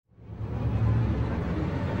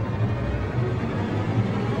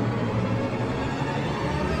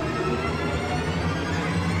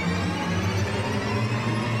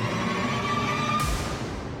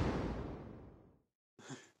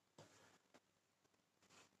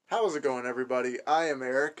How's it going, everybody? I am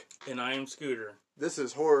Eric. And I am Scooter. This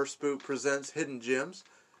is Horror Spook Presents Hidden Gems.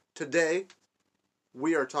 Today,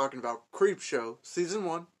 we are talking about Creepshow, Season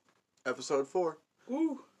 1, Episode 4.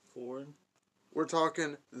 Woo! 4. We're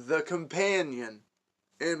talking The Companion.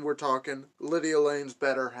 And we're talking Lydia Laynes'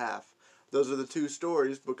 better half. Those are the two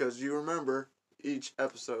stories because you remember each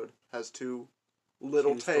episode has two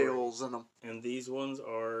little tales in them. And these ones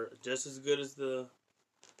are just as good as the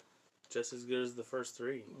first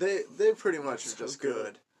three. They pretty much are just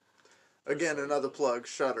good. Again, another plug,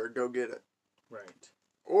 Shudder, go get it. Right.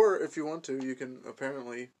 Or if you want to, you can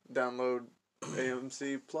apparently download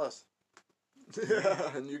AMC Plus.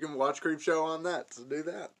 And you can watch Creepshow on that, so do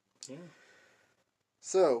that. Yeah.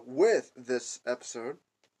 So, with this episode,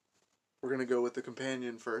 we're going to go with The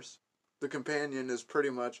Companion first. The Companion is pretty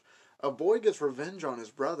much a boy gets revenge on his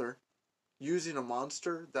brother using a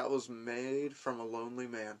monster that was made from a lonely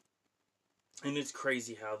man. And it's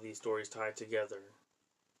crazy how these stories tie together.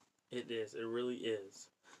 It is. It really is.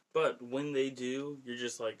 But when they do, you're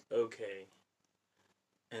just like, okay.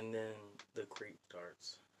 And then the creep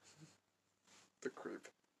starts. The creep.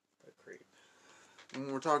 The creep.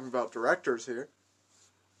 And we're talking about directors here.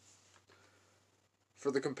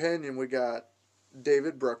 For The Companion, we got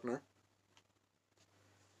David Bruckner.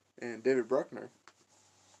 And David Bruckner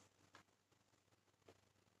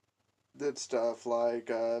did stuff like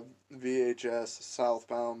VHS,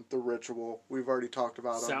 Southbound, The Ritual. We've already talked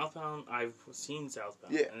about them. Southbound, I've seen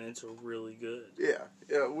Southbound. Yeah. And it's really good. Yeah.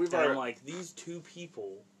 I'm like, these two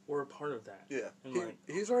people were a part of that. Yeah. And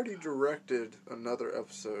he's already directed another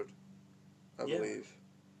episode, I believe.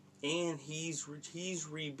 And he's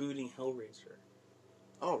rebooting Hellraiser.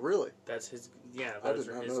 Oh, really? That's his. Yeah, I those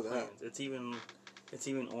did are not his know plans. that. It's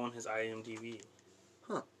even on his IMDb.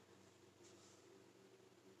 Huh.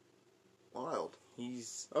 Wild.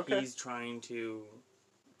 He's trying to.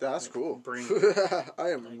 That's cool. Bring. I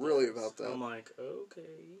am really about that. I'm like,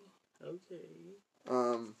 okay.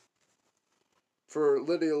 For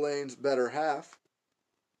Lydia Laynes' better half,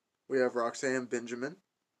 we have Roxanne Benjamin,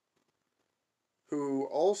 who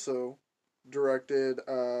also directed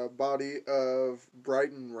Body of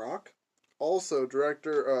Brighton Rock, also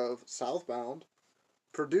director of Southbound,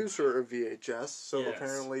 producer of VHS, so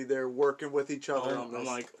apparently they're working with each other on this. I'm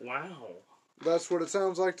like, wow. That's what it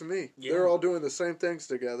sounds like to me. Yeah. They're all doing the same things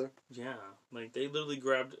together. Yeah, like they literally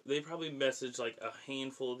they probably messaged like a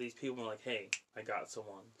handful of these people and like, hey, I got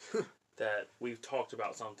someone that we've talked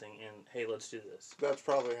about something and hey, let's do this. That's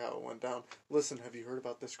probably how it went down. Listen, have you heard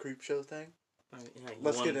about this Creepshow thing?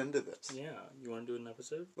 Let's get into this. Yeah, you want to do an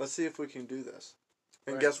episode? Let's see if we can do this.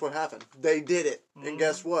 And right. Guess what happened? They did it. And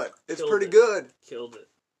guess what? It's pretty good. Killed it.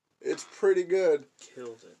 It's pretty good.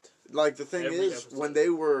 Killed it. Like, the thing is, when they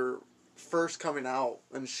were first coming out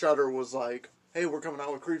and Shudder was like, hey, we're coming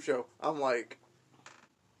out with Creepshow, I'm like,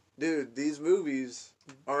 dude, these movies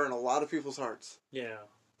are in a lot of people's hearts. Yeah.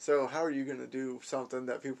 So how are you going to do something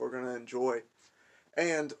that people are going to enjoy?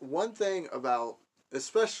 And one thing about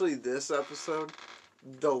especially this episode,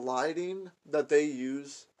 the lighting that they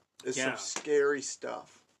use is some scary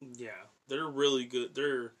stuff. Yeah, they're really good.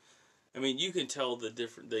 You can tell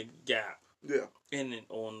the gap. Yeah. In it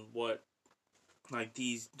on what, like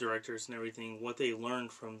these directors and everything, what they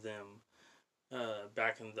learned from them,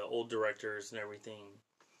 back in the old directors and everything,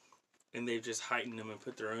 and they've just heightened them and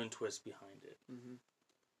put their own twist behind it. Mm-hmm.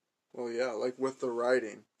 Well, yeah, like with the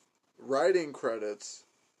writing credits.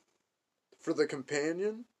 For The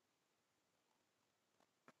Companion,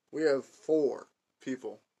 we have 4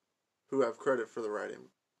 people who have credit for the writing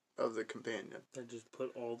of The Companion. They just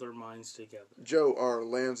put all their minds together. Joe R.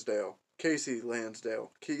 Lansdale, Casey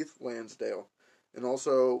Lansdale, Keith Lansdale, and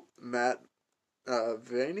also Matt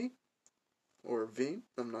Veen, or Veen,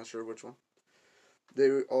 I'm not sure which one. They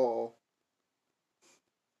all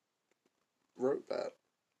wrote that.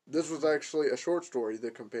 This was actually a short story, The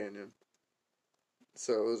Companion.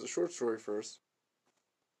 So it was a short story first.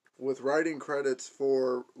 With writing credits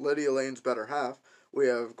for Lydia Laynes' better half, we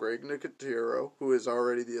have Greg Nicotero, who is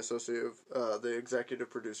already the executive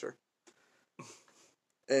producer,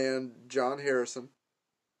 and John Harrison.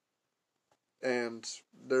 And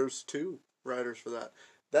there's 2 writers for that.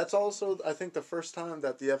 That's also, I think, the first time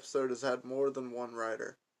that the episode has had more than one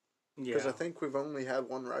writer. Yeah. Because I think we've only had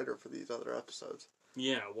one writer for these other episodes.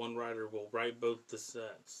 Yeah, one writer will write both the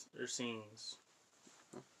sets or scenes.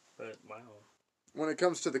 But, wow. When it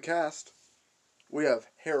comes to the cast, we have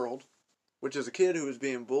Harold, which is a kid who is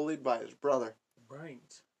being bullied by his brother.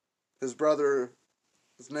 Right. His brother,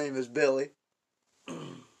 his name is Billy.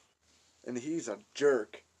 And he's a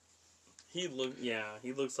jerk. He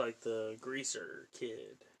looks like the greaser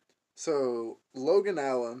kid. So, Logan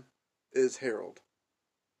Allen is Harold.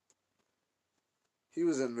 He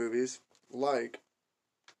was in movies like,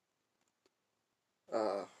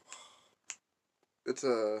 it's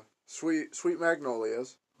a Sweet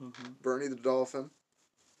Magnolias, Bernie the Dolphin,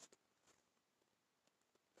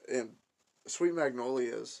 and Sweet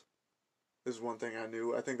Magnolias is one thing I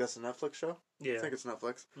knew. I think that's a Netflix show. Yeah. I think it's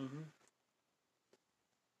Netflix. Mm-hmm.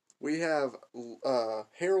 We have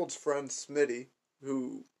Harold's friend Smitty,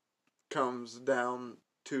 who comes down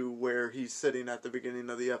to where he's sitting at the beginning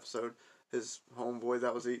of the episode. His homeboy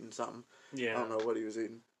that was eating something. Yeah. I don't know what he was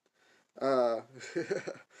eating.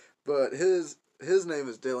 But his name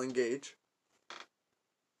is Dylan Gage.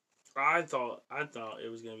 I thought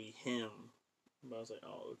it was gonna be him, but I was like,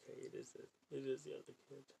 oh, okay, it is the other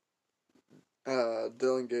kid.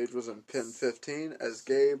 Dylan Gage was in Pin 15 as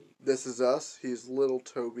Gabe. This Is Us. He's Little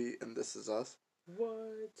Toby in This Is Us.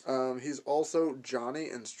 What? He's also Johnny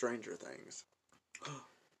in Stranger Things.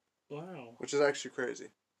 Wow. Which is actually crazy.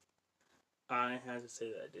 I had to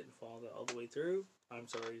say that I didn't follow that all the way through. I'm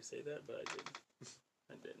sorry to say that, but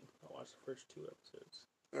I didn't. I watched the first 2 episodes.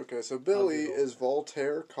 Okay, so Billy is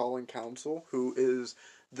Voltaire calling counsel, who is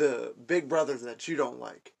the big brother that you don't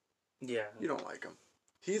like. Yeah. You don't like him.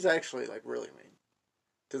 He's actually, like, really mean.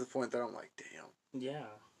 To the point that I'm like, damn. Yeah.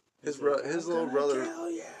 His little brother...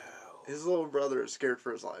 Kill you. His little brother is scared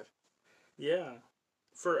for his life. Yeah.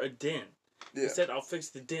 For a dent. Yeah. He said, I'll fix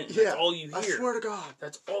the dent. That's all you hear. I swear to God.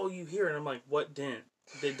 That's all you hear. And I'm like, what dent?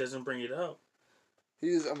 It doesn't bring it up.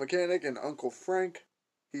 He's a mechanic in Uncle Frank.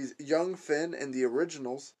 He's young Finn in The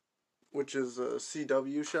Originals, which is a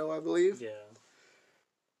CW show, I believe. Yeah.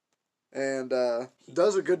 And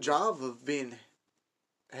does a good job of being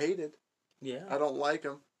hated. Yeah. I don't like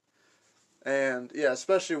him. And, yeah,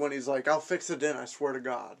 especially when he's like, I'll fix the dent, I swear to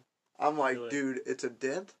God. I'm like, really? Dude, it's a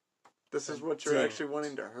dent? This is what you're actually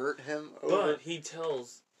wanting to hurt him over? But he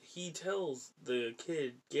tells the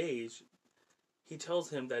kid, Gage, he tells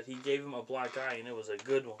him that he gave him a black eye and it was a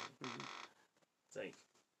good one. Mm-hmm. It's like,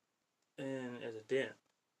 and as a dent.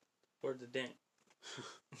 Where's the dent?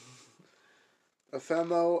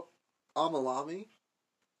 Afemo Amalami,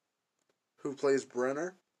 who plays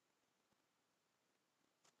Brenner.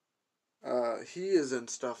 He is in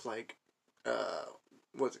stuff like,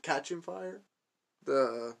 what's it, Catching Fire?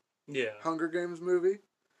 The Hunger Games movie.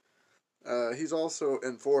 He's also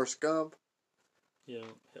in Forrest Gump. Yeah.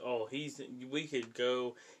 Oh, we could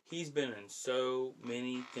go. He's been in so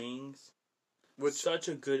many things. Such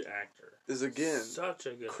a good actor. Is again such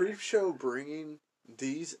a good Creepshow bringing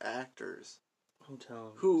these actors. I'm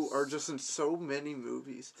telling you. Who are just in so many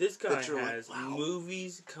movies. This guy has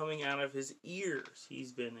movies coming out of his ears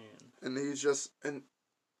he's been in. And he's just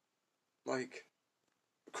like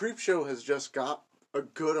Creepshow has just got a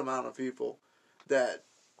good amount of people that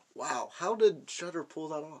how did Shudder pull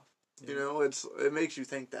that off? Yeah. You know, it makes you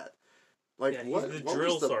think that. Like what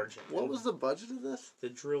drill sergeant. What was the budget of this? The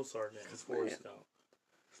drill sergeant is Forrest Gump.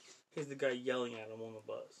 He's the guy yelling at him on the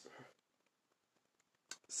bus.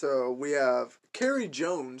 So we have Carrie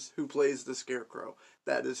Jones, who plays the Scarecrow.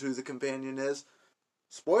 That is who the companion is.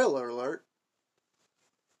 Spoiler alert.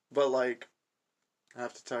 But, like, I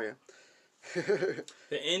have to tell you.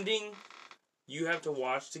 The ending, you have to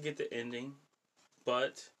watch to get the ending.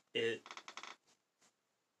 But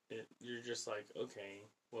you're just like, okay,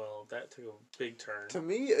 well, that took a big turn. To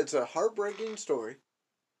me, it's a heartbreaking story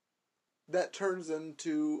that turns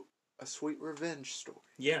into a sweet revenge story.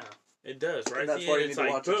 Yeah. It does, right? And that's why you need to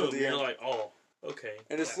watch it to the end. You're like, oh, okay.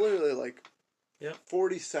 And it's literally like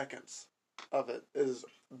 40 seconds of it is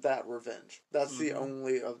that revenge. That's the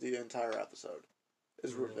only of the entire episode.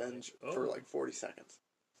 Is revenge for like 40 seconds.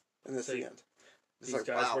 And that's the end. These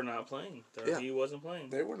guys were not playing. He wasn't playing.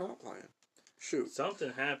 They were not playing. Shoot.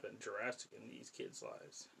 Something happened drastic in these kids'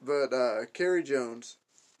 lives. But Carrie Jones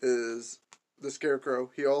is the Scarecrow.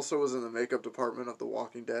 He also was in the makeup department of The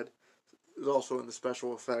Walking Dead. Is also in the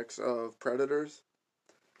special effects of Predators.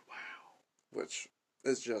 Wow. Which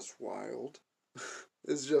is just wild.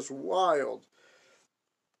 It's just wild.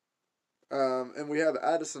 And we have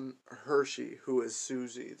Addison Hershey, who is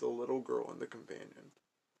Susie, the little girl in The Companion.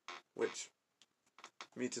 Which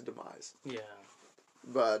meets a demise. Yeah.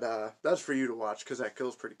 But that's for you to watch, because that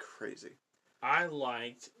kill's pretty crazy. I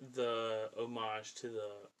liked the homage to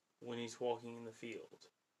when he's walking in the field.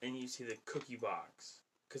 And you see the cookie box.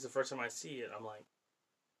 Because the first time I see it, I'm like...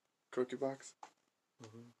 Cookie box?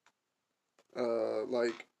 Mm-hmm.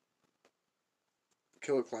 Like...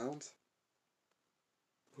 Killer Clowns?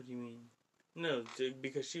 What do you mean? No,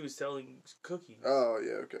 because she was selling cookies. Oh,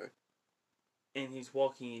 yeah, okay. And he's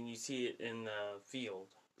walking and you see it in the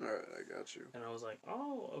field. Alright, I got you. And I was like,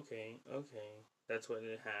 oh, okay. That's what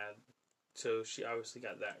it had. So she obviously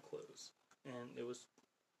got that close. And it was...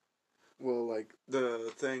 Well, like,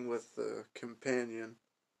 the thing with the companion,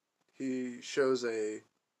 he shows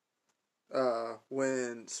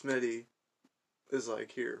when Smitty is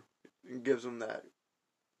like, here, and gives him that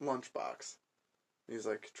lunchbox. He's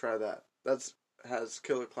like, try that. Has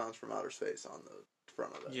Killer Clowns from Outer Space on the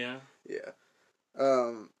front of it. Yeah. Yeah.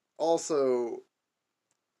 Also,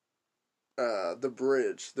 the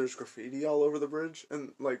bridge. There's graffiti all over the bridge,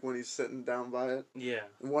 and like when he's sitting down by it. Yeah.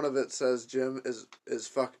 And one of it says Jim is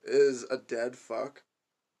a dead fuck.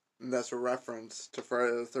 And that's a reference to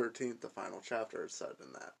Friday the 13th, the final chapter is said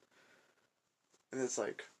in that. And it's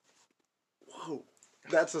like, whoa.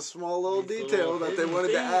 That's a small little detail that they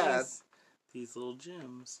wanted to add. These little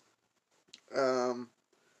gems. The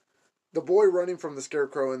boy running from the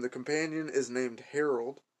Scarecrow and the companion is named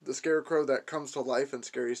Harold. The Scarecrow that comes to life in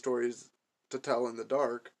Scary Stories to Tell in the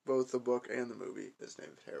Dark, both the book and the movie, is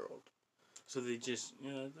named Harold. So they just,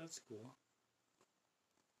 that's cool.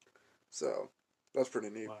 So, that's pretty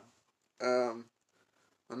neat. Wow.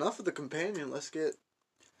 Enough of the companion, let's get...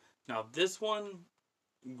 Now, this one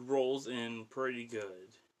rolls in pretty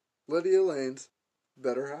good. Lydia Laynes'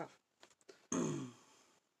 better half.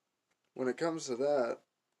 When it comes to that,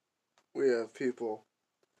 we have people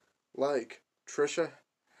like Trisha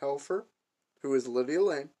Helfer, who is Lydia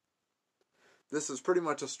Lane. This is pretty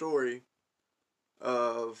much a story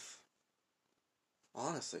of,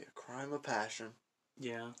 honestly, a crime of passion.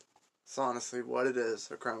 Yeah. It's honestly what it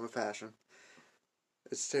is, a crime of passion.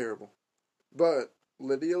 It's terrible. But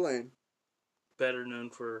Lydia Lane, better known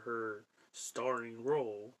for her starring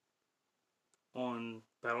role on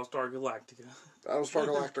Battlestar Galactica. Battlestar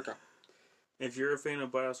Galactica. If you're a fan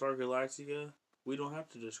of Battlestar Galactica, we don't have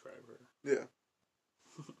to describe her. Yeah.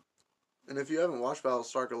 And if you haven't watched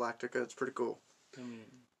Battlestar Galactica, it's pretty cool. I mean...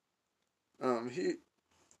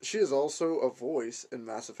 She is also a voice in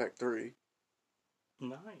Mass Effect 3.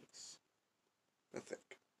 Nice. I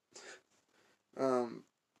think.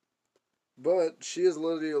 But she is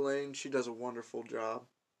Lydia Lane. She does a wonderful job.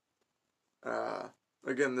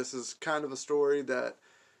 Again, this is kind of a story that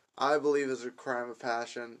I believe is a crime of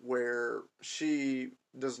passion, where she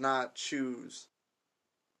does not choose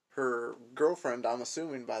her girlfriend, I'm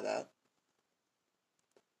assuming by that.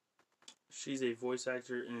 She's a voice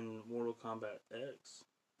actor in Mortal Kombat X.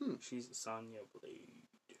 She's Sonya Blade.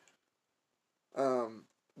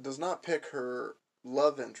 Does not pick her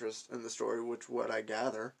love interest in the story, which what I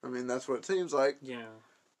gather. I mean, that's what it seems like. Yeah.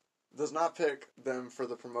 Does not pick them for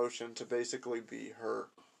the promotion to basically be her.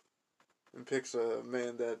 And picks a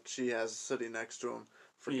man that she has sitting next to him.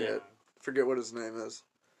 Forget what his name is.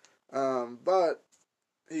 But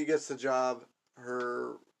he gets the job.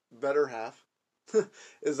 Her better half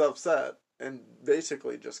is upset and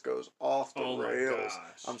basically just goes off the rails.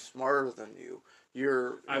 I'm smarter than you.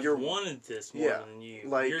 I've wanted this more than you.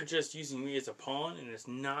 Like, you're just using me as a pawn, and it's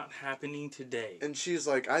not happening today. And she's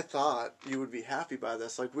like, I thought you would be happy by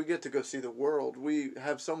this. Like, we get to go see the world. We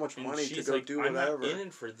have so much money to go do whatever. I'm not in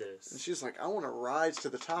it for this. And she's like, I want to rise to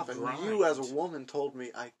the top. And you as a woman told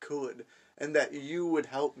me I could. And that you would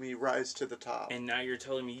help me rise to the top. And now you're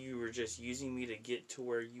telling me you were just using me to get to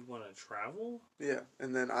where you want to travel? Yeah.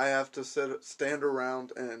 And then I have to stand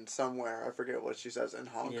around in somewhere, I forget what she says, in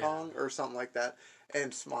Hong Kong or something like that,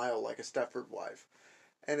 and smile like a Stepford wife.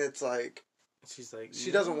 And it's like... She's like... She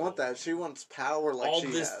doesn't want that. She wants power like she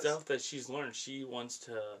has. All this stuff that she's learned, she wants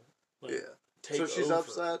to take over. So she's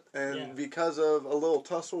upset, and because of a little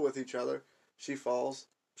tussle with each other, she falls,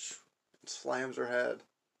 slams her head.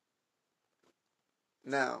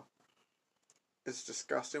 Now, it's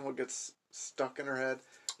disgusting what gets stuck in her head.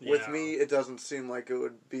 Yeah. With me, it doesn't seem like it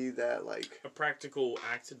would be that, like... a practical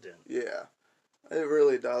accident. Yeah. It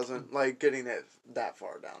really doesn't. Like, getting it that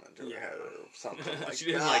far down into her head or something like that. She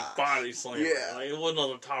didn't, body slam her. Like, it wasn't on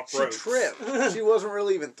the top rope. She tripped. She wasn't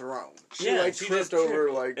really even thrown. She tripped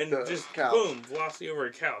over, and the just, couch. Boom, velocity over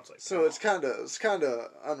a couch. Like, so it's kind of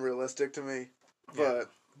unrealistic to me. But,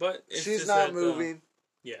 it's she's just not moving.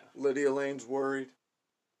 Yeah. Lydia Lane's worried.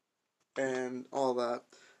 And all that.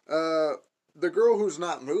 The girl who's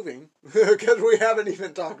not moving, because we haven't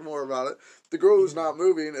even talked more about it, the girl who's not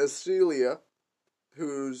moving is Celia,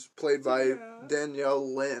 who's played by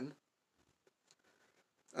Danielle Lynn.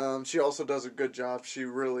 She also does a good job. She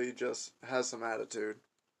really just has some attitude.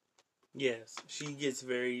 Yes, she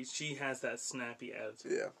has that snappy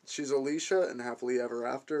attitude. Yeah. She's Alicia in Happily Ever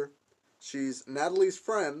After. She's Natalie's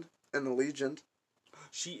friend in Allegiant.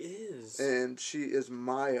 She is. And she is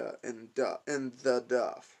Maya in The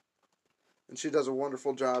Duff. And she does a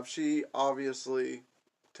wonderful job. She obviously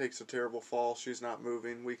takes a terrible fall. She's not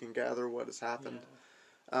moving. We can gather what has happened.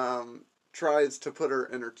 Tries to put her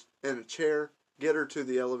in a chair, get her to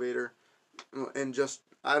the elevator, and just,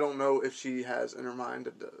 I don't know if she has in her mind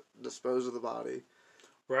to dispose of the body.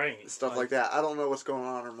 Right. Stuff like that. I don't know what's going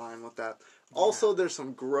on in her mind with that. Yeah. Also, there's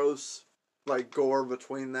some gross, like, gore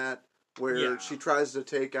between that, where she tries to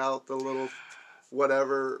take out the little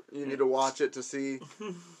whatever. You need to watch it to see.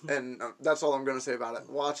 And that's all I'm going to say about it.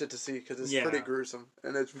 Watch it to see, because it's pretty gruesome.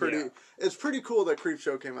 And it's pretty cool that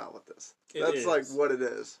Creepshow came out with this. That's like what it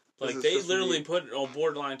is. Like, they literally put it on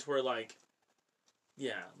borderline to where, like,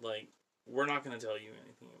 like, we're not going to tell you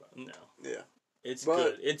anything about it. No. Yeah. It's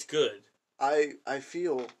good. It's good. I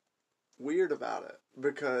feel weird about it,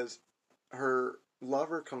 because her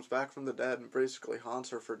lover comes back from the dead and basically haunts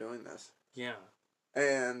her for doing this. Yeah.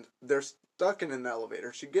 And they're stuck in an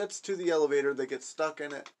elevator. She gets to the elevator, they get stuck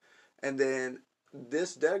in it, and then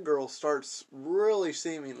this dead girl starts really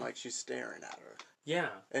seeming like she's staring at her. Yeah.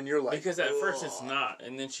 And you're like... Because at first it's not,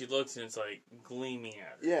 and then she looks and it's like gleaming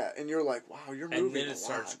at her. Yeah, and you're like, wow, you're moving. And then it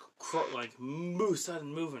starts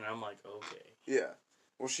sudden moving. I'm like, okay. Yeah.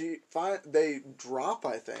 Well, they drop,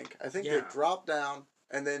 I think. I think they drop down,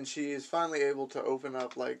 and then she is finally able to open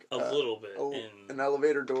up, like... a little bit. An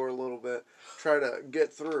elevator door a little bit. Try to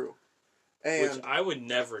get through. And which I would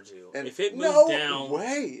never do. If it moved down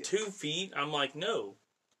 2 feet, I'm like, no.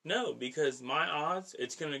 No, because my odds,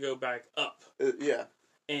 it's going to go back up. Yeah.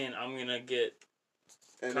 And I'm going to get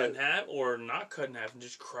cut in half, or not cut in half, and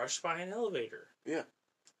just crushed by an elevator. Yeah.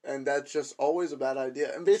 And that's just always a bad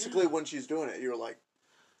idea. And basically, when she's doing it, you're like...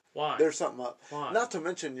 Why? There's something up. Why? Not to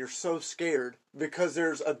mention, you're so scared because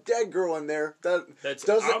there's a dead girl in there that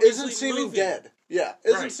isn't seeming dead. Yeah,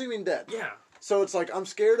 isn't seeming dead. Yeah. So it's like, I'm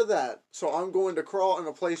scared of that, so I'm going to crawl in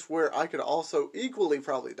a place where I could also equally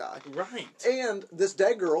probably die. Right. And this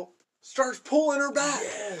dead girl starts pulling her back.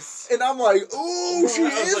 Yes. And I'm like, ooh, she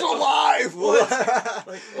is alive! What?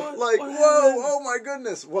 Like, whoa, oh my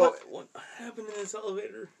goodness. Well, what happened in this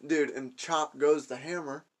elevator? Dude, and chop goes the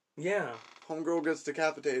hammer. Yeah. Homegirl gets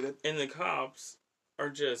decapitated. And the cops are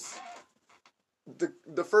just...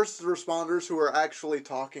 The first responders who are actually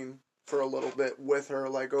talking for a little bit with her,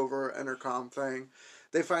 like over an intercom thing,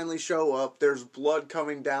 they finally show up. There's blood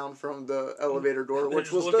coming down from the elevator door,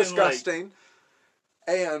 which was disgusting.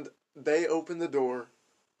 And they open the door,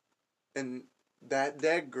 and that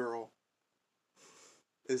dead girl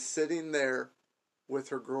is sitting there with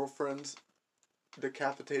her girlfriend's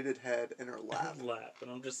decapitated head in her lap.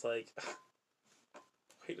 And I'm just like...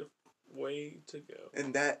 Way to go.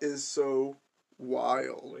 And that is so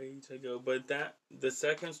wild. Way to go. But the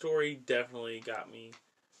second story definitely got me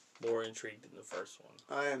more intrigued than the first one.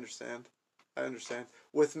 I understand.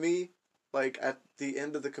 With me, like, at the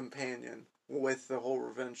end of the companion, with the whole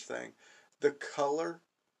revenge thing, the color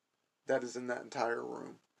that is in that entire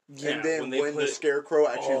room. Yeah, and then when the scarecrow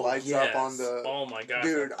actually lights up on the... Oh my gosh.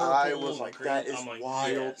 Dude, I was like, that is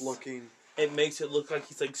wild looking. It makes it look like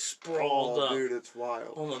he's like sprawled up. Dude, it's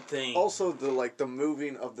wild. On the thing. Also, the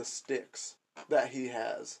moving of the sticks that he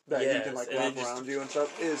has, that he can like wrap around you and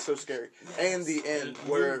stuff, is so scary. Yes, and the end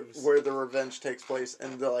where the revenge takes place,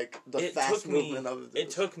 and the fast movement of this. It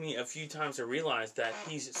took me a few times to realize that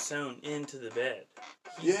he's sewn into the bed.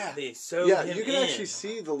 They sewed him in. You can actually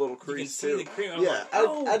see the little crease too. See the crease.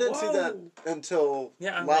 I didn't see that until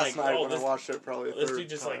last night when I watched it. Probably this dude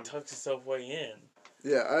just like tucks himself way in.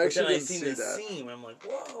 Yeah, I actually didn't see the that. Seam, I'm like,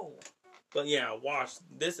 whoa! But yeah, watch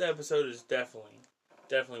this episode is definitely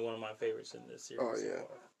one of my favorites in this series. Oh yeah, so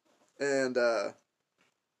far. And a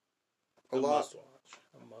must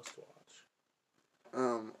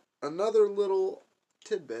watch. Another little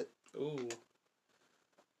tidbit. Ooh.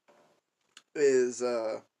 Is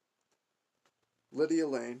Lydia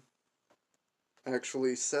Layne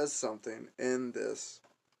actually says something in this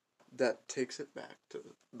that takes it back to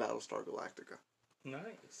Battlestar Galactica.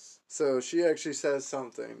 Nice. So she actually says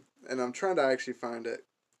something, and I'm trying to actually find it,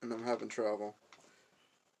 and I'm having trouble.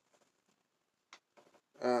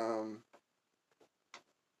 I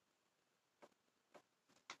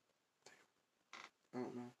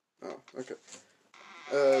don't know. Oh, okay.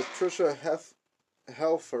 Trisha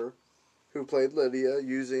Helfer, who played Lydia,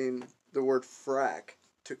 using the word frack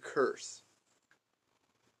to curse.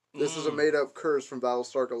 This is a made-up curse from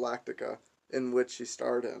Battlestar Galactica, in which she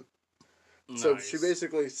starred in. Nice. So she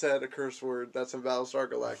basically said a curse word that's in Battlestar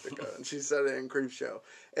Galactica, and she said it in Creepshow.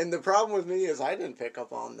 And the problem with me is I didn't pick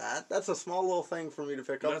up on that. That's a small little thing for me to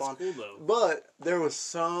pick up on. That's cool, though. But there was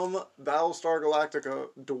some Battlestar Galactica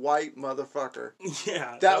Dwight motherfucker.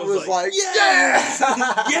 Yeah. That was like, yes!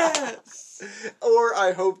 Yes! Or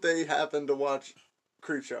I hope they happened to watch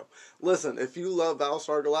Creepshow. Listen, if you love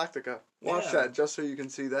Battlestar Galactica, watch that just so you can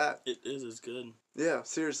see that. It is. It's good. Yeah,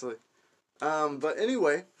 seriously. But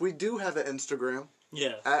anyway, we do have an Instagram.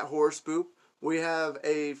 Yeah. At Horror Spoop. We have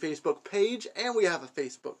a Facebook page and we have a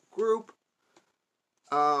Facebook group.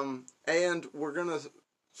 And we're gonna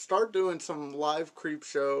start doing some live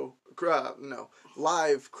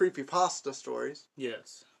live creepypasta stories.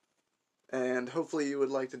 Yes. And hopefully you would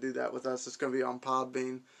like to do that with us. It's gonna be on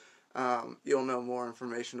Podbean. You'll know more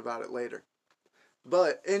information about it later.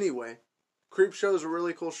 But anyway, Creepshow is a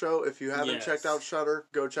really cool show. If you haven't checked out Shudder,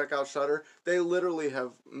 go check out Shudder. They literally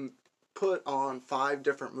have put on 5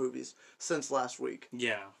 different movies since last week.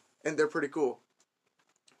 Yeah. And they're pretty cool.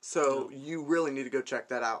 So you really need to go check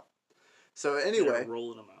that out. So anyway, they're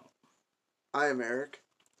rolling them out. I am Eric.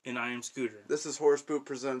 And I am Scooter. This is Horror Spook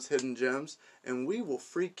Presents Hidden Gems. And we will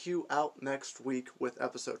freak you out next week with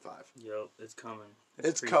episode 5. Yep, it's coming.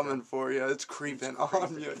 It's coming for you. It's creeping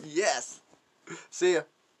on you. Yes. See ya.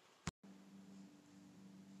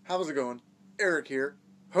 How's it going? Eric here.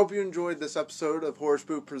 Hope you enjoyed this episode of Horror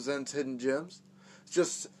Spook Presents Hidden Gems.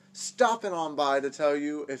 Just stopping on by to tell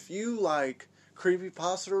you, if you like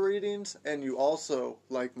creepypasta readings and you also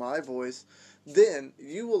like my voice, then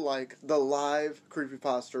you will like the live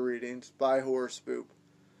creepypasta readings by Horror Spook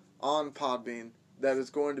on Podbean. That is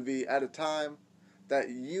going to be at a time that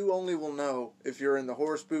you only will know if you're in the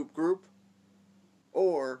Horror Spook group,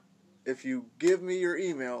 or if you give me your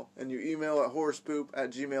email and you email at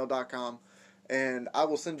horrorspoop@gmail.com, and I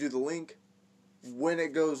will send you the link when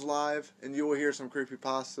it goes live, and you will hear some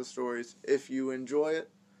creepypasta stories. If you enjoy it,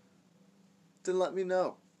 then let me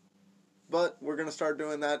know. But we're going to start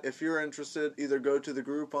doing that. If you're interested, either go to the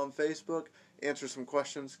group on Facebook, answer some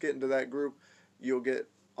questions, get into that group. You'll get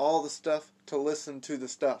all the stuff to listen to the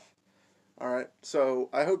stuff. Alright, so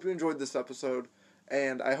I hope you enjoyed this episode,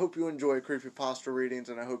 and I hope you enjoy creepypasta readings,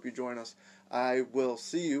 and I hope you join us. I will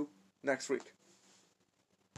see you next week.